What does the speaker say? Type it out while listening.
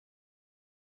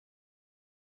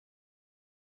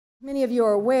Many of you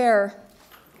are aware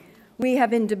we have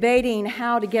been debating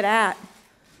how to get at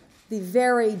the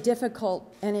very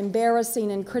difficult and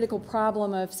embarrassing and critical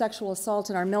problem of sexual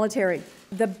assault in our military.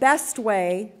 The best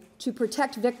way to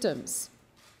protect victims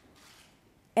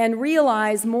and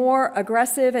realize more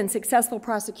aggressive and successful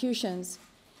prosecutions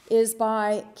is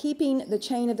by keeping the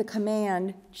chain of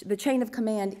command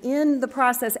in the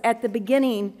process at the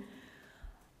beginning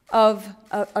of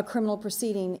a criminal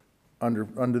proceeding.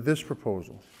 Under this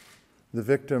proposal, the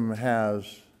victim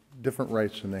has different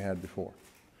rights than they had before.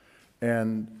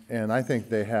 And I think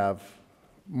they have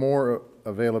more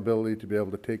availability to be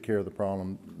able to take care of the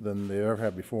problem than they ever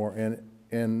have before,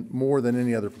 and more than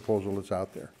any other proposal that's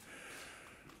out there.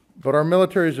 But our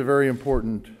military is a very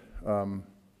important to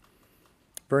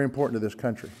this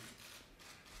country.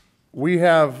 We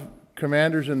have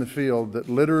commanders in the field that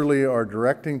literally are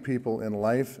directing people in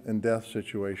life and death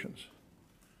situations.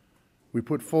 We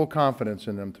put full confidence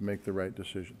in them to make the right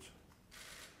decisions.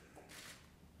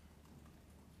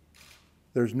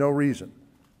 There is no reason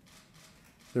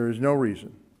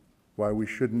why we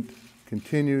shouldn't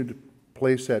continue to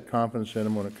place that confidence in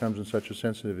them when it comes in such a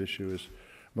sensitive issue as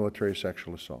military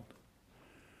sexual assault.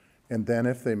 And then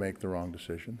if they make the wrong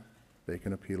decision, they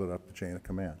can appeal it up the chain of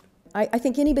command. I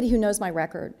think anybody who knows my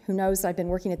record, who knows I've been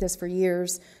working at this for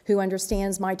years, who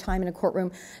understands my time in a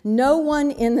courtroom, no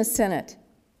one in the Senate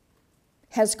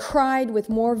has cried with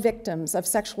more victims of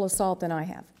sexual assault than I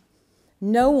have.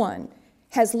 No one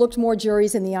has looked more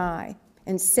juries in the eye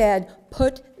and said,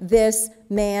 put this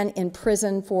man in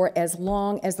prison for as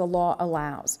long as the law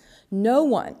allows. No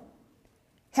one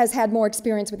has had more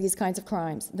experience with these kinds of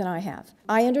crimes than I have.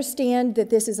 I understand that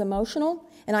this is emotional,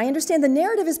 and I understand the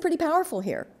narrative is pretty powerful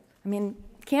here. I mean,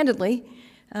 candidly,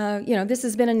 this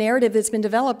has been a narrative that's been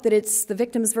developed that it's the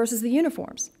victims versus the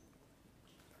uniforms.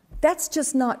 That's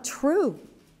just not true.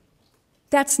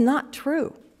 That's not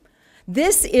true.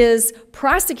 This is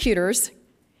prosecutors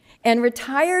and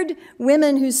retired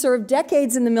women who served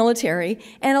decades in the military,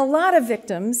 and a lot of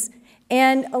victims,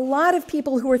 and a lot of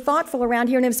people who are thoughtful around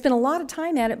here and have spent a lot of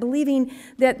time at it, believing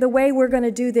that the way we're going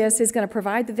to do this is going to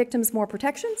provide the victims more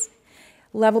protections,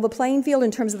 level the playing field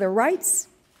in terms of their rights,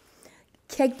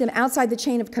 take them outside the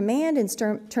chain of command in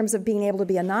terms of being able to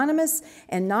be anonymous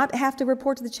and not have to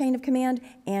report to the chain of command,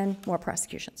 and more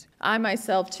prosecutions. I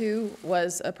myself, too,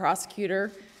 was a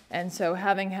prosecutor, and so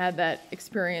having had that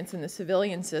experience in the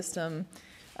civilian system,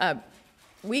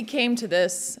 we came to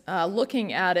this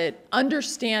looking at it,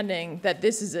 understanding that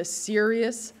this is a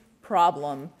serious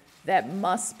problem that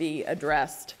must be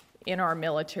addressed in our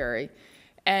military,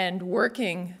 and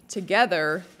working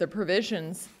together the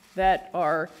provisions that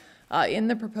are in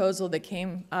the proposal that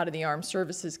came out of the Armed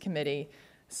Services Committee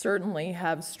certainly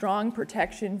have strong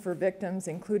protection for victims,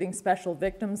 including special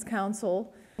victims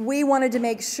counsel. We wanted to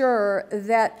make sure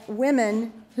that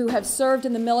women who have served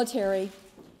in the military,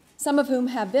 some of whom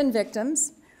have been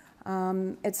victims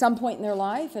at some point in their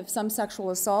life of some sexual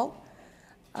assault,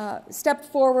 stepped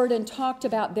forward and talked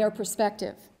about their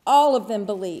perspective. All of them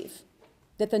believe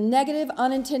that the negative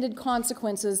unintended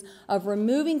consequences of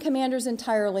removing commanders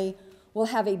entirely will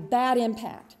have a bad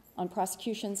impact on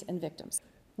prosecutions and victims.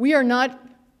 We are not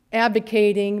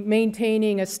advocating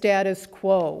maintaining a status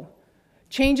quo.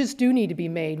 Changes do need to be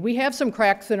made. We have some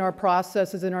cracks in our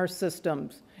processes, in our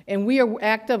systems, and we are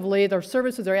actively, our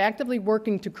services are actively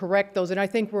working to correct those, and I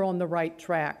think we're on the right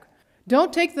track.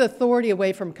 Don't take the authority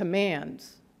away from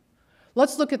commands.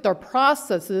 Let's look at their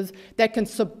processes that can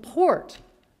support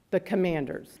the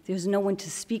commanders. There's no one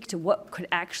to speak to what could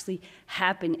actually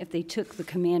happen if they took the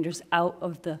commanders out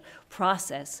of the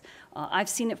process. I've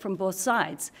seen it from both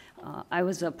sides. I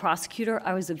was a prosecutor.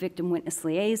 I was a victim witness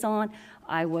liaison.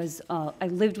 I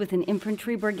lived with an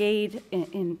infantry brigade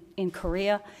in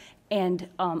Korea, and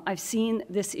I've seen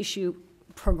this issue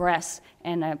progress,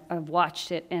 and I've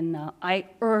watched it. And I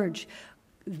urge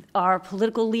our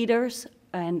political leaders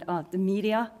and the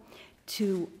media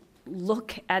to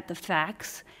look at the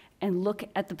facts and look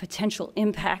at the potential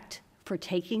impact for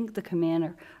taking the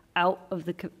commander out of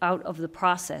the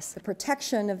process. The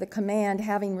protection of the command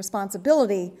having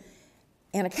responsibility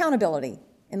and accountability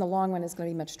in the long run is going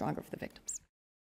to be much stronger for the victims.